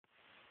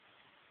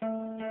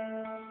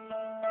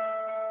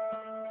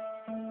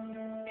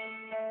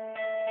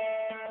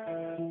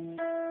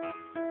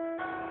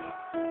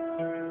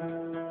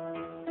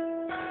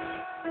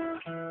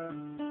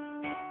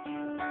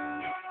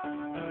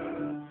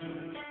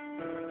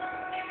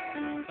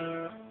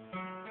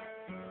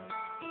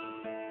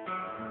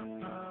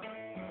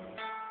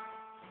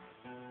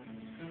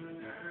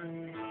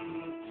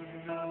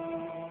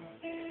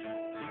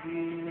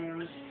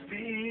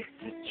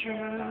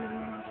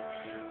truth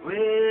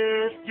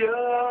with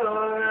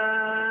your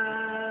eyes.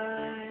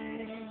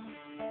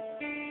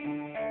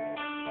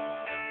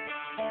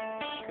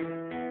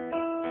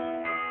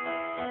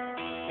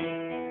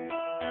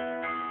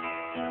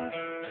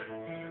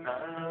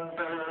 I've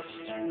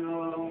asked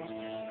you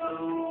so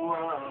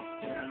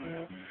often,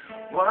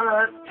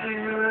 what do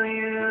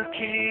you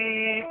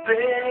keep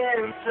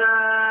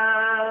inside?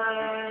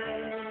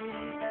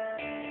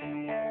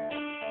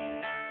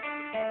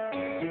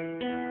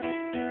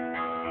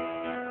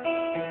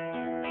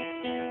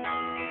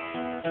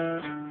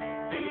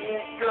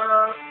 Take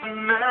off the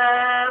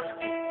mask,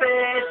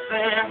 face,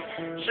 and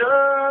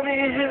show me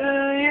who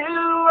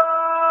you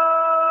are.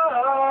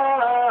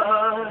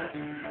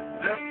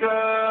 The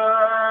girl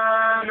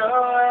I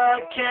know I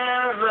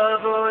can't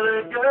love, or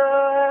the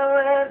girl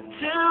went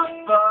too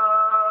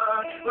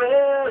far.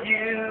 Will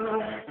you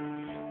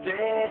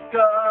take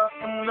off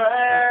the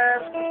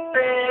mask,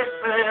 face,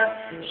 and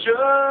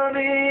show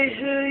me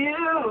who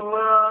you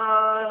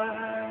are?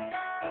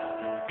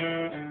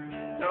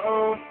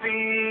 Don't be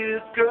a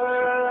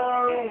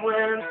girl who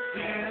went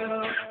too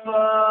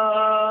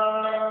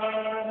far.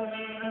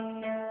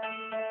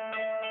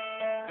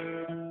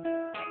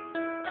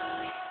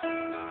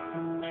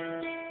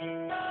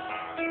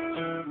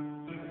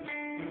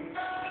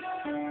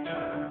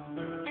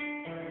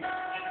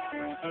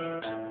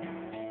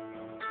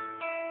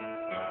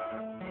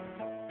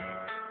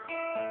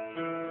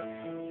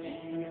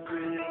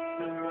 Secrets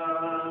are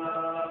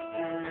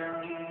often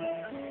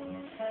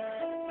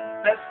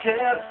best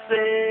kept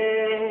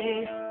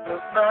safe,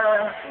 but my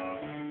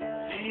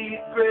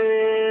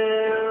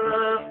secret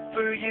love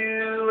for you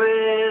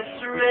is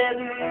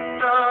written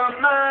on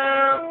my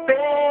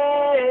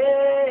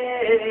face.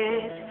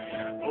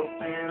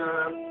 Open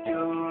up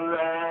your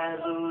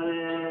eyes a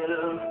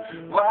little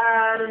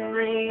wide and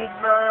read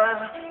my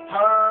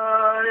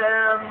heart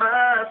and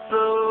my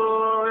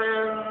soul,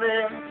 and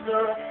then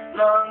no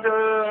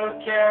longer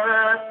can I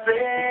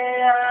say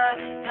I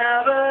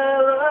have a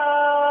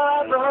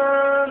love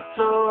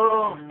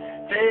untold.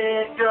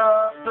 Take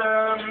off the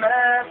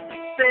mask,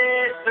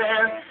 face,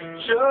 and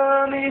show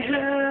me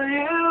who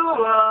you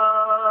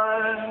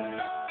are.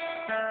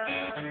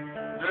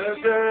 The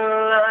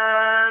girl I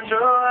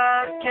know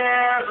I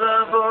can't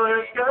love, or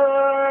the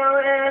girl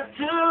is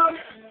too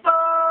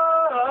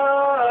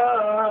far.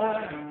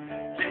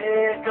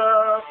 Take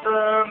off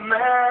the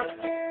mask,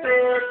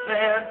 face,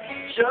 and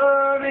show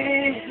me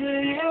who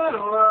you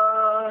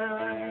are.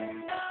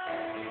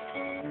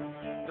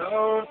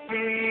 Don't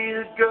be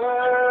the girl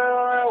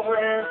I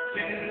went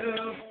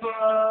too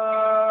far.